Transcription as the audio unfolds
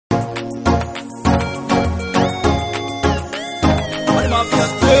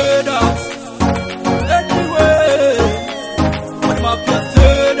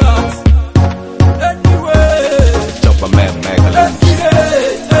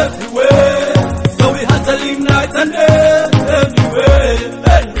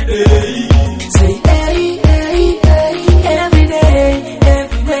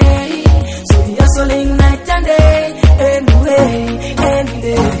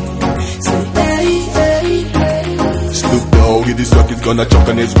nigga, this suck is gonna choke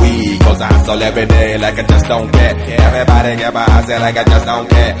on his weed. Cause I hustle every day like I just don't care. Everybody get by, say like I just don't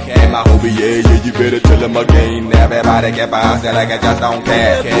care. And my homie, yeah, you better tell him again. Everybody get by, say like I just don't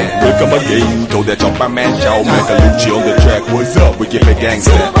care. Welcome again to the Choppah Man Show. Makoluchi on the track, what's up? We keep it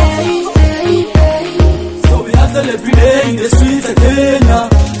gangster. So we hustle every day in the streets of Kenya.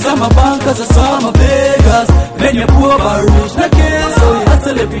 Some are bankers and some are beggars. Many are poor but rich not kids. So we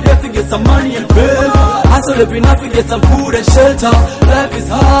hustle every day to get some money and fame. Hustle every night to get some food and shelter. Life is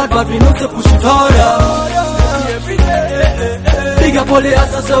hard but we know to push it harder. Every day. Big up all the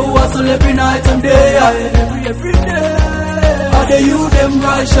hustlers who hustle every night and day. Every day. Are they you them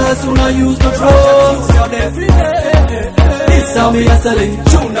righteous who not use the drugs? Every day. This how we hustling,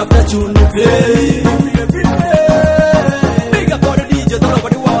 tune after tune we play. Every day. Big up all the DJs all over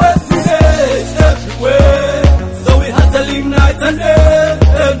the world. Every day, everywhere. So we hustling night and day.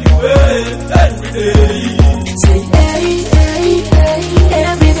 Anyway, every day. Say hey, hey, hey,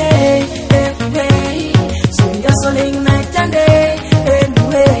 every day, every day. So we hustling night and day.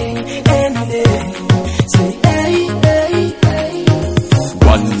 Anyway, any day. Say hey, hey, hey.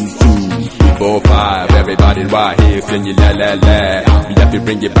 1, 2, 3, 4, 5. Everybody right here singing la la la. We have to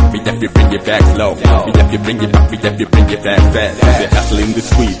bring it back, we have to bring it back slow. We have to bring it back, we have to bring it back fast. To the hustle in the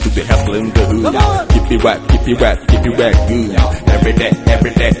street, to the hustle in the hood. Keep it rap, keep it rap, keep it rap good. Every day,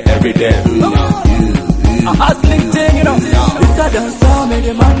 every day, every day. A hustling thing, you know. It's a dancer, make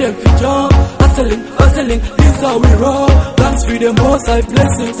them and them fit jump. Hustling, hustling, this how we roll. Thanks for the most high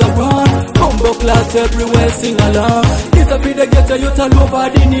blessings around. Combo class everywhere, sing along. This a be the ghetto youth all over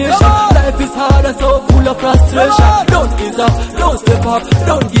the nation. Life is hard and so full of frustration. Don't ease up, don't step up,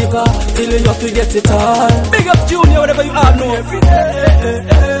 don't give up till you have to get it all. Big up Junior, whatever you are, know. Every day.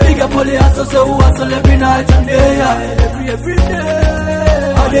 Big up all the hustlers who hustle every night and day. Every day.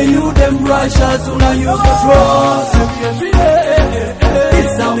 Are they you them righteous who not use the drugs? Every day.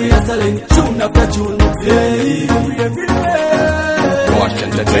 It's how we hustling, tune after tune we play. Every day. Watch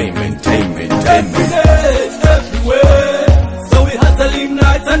entertainment, Every day, everywhere. So we hustling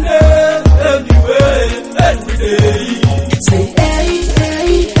night and day. Anyway, every day. Say hey, hey,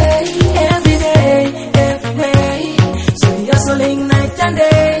 hey, every day, every day. So we hustling night and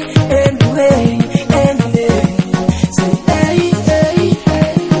day. Anyway, any day. Say hey, hey,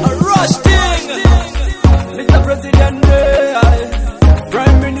 hey. A rush thing. Mr. President day,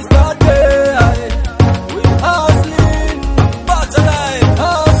 Prime Minister day. We hustling, battle life,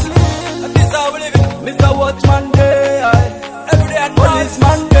 hustling. And this how we live it. Mr. Watchman day, every day and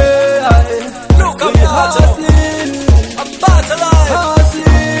policeman day. Look at me hustling, a battle life,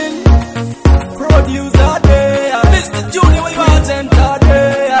 hustling. Producer day, Mr. Junior we want center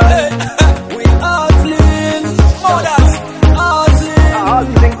day. We hustling, more than hustling. A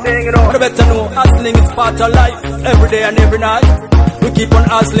hustling thing, you know. But you better know, hustling is part of life. Every day and every night, we keep on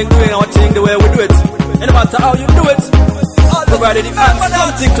hustling, doing our thing the way we do it. And no matter how you do it, provided you have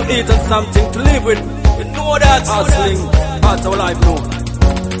something to eat and something to live with. You know that hustling, part of life, no.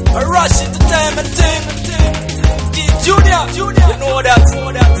 A rush entertainment thing. Junior, you know that.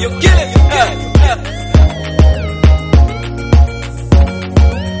 You kill it.